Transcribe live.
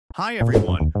Hi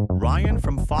everyone, Ryan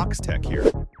from Foxtecc here.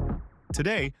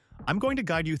 Today, I'm going to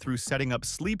guide you through setting up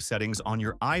sleep settings on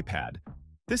your iPad.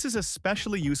 This is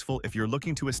especially useful if you're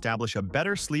looking to establish a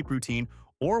better sleep routine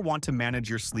or want to manage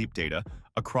your sleep data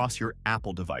across your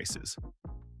Apple devices.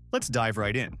 Let's dive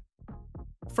right in.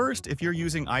 First, if you're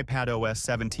using iPad OS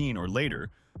 17 or later,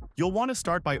 you'll want to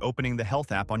start by opening the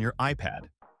Health app on your iPad.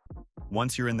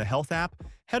 Once you're in the Health app,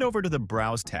 head over to the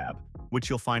Browse tab, which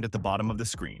you'll find at the bottom of the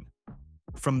screen.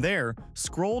 From there,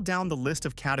 scroll down the list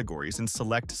of categories and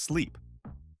select Sleep.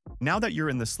 Now that you're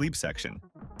in the Sleep section,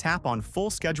 tap on Full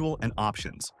Schedule and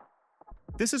Options.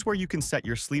 This is where you can set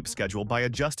your sleep schedule by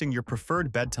adjusting your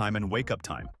preferred bedtime and wake-up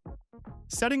time.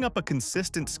 Setting up a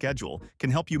consistent schedule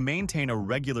can help you maintain a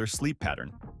regular sleep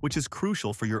pattern, which is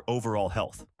crucial for your overall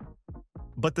health.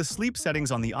 But the sleep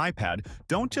settings on the iPad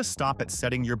don't just stop at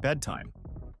setting your bedtime.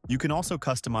 You can also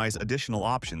customize additional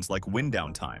options like wind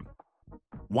down time.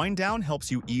 Wind down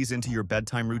helps you ease into your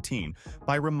bedtime routine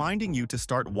by reminding you to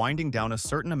start winding down a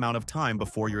certain amount of time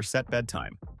before your set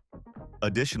bedtime.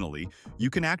 Additionally, you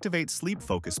can activate sleep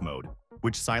focus mode,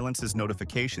 which silences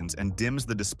notifications and dims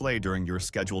the display during your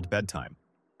scheduled bedtime,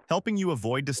 helping you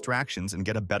avoid distractions and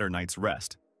get a better night's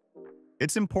rest.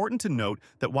 It's important to note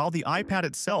that while the iPad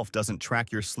itself doesn't track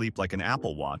your sleep like an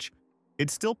Apple Watch, it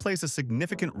still plays a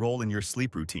significant role in your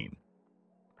sleep routine.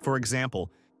 For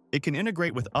example, it can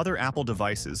integrate with other Apple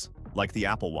devices, like the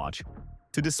Apple Watch,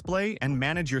 to display and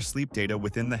manage your sleep data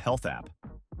within the Health app.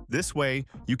 This way,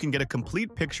 you can get a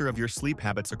complete picture of your sleep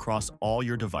habits across all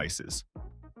your devices.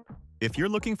 If you're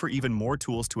looking for even more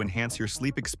tools to enhance your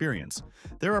sleep experience,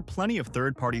 there are plenty of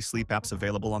third-party sleep apps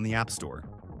available on the App Store.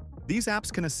 These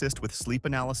apps can assist with sleep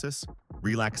analysis,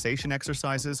 relaxation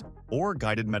exercises, or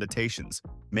guided meditations,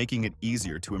 making it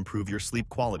easier to improve your sleep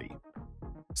quality.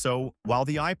 So, while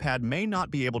the iPad may not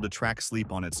be able to track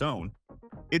sleep on its own,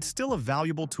 it's still a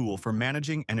valuable tool for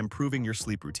managing and improving your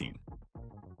sleep routine.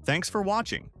 Thanks for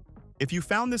watching. If you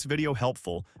found this video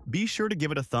helpful, be sure to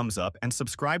give it a thumbs up and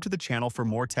subscribe to the channel for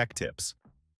more tech tips.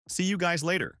 See you guys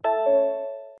later.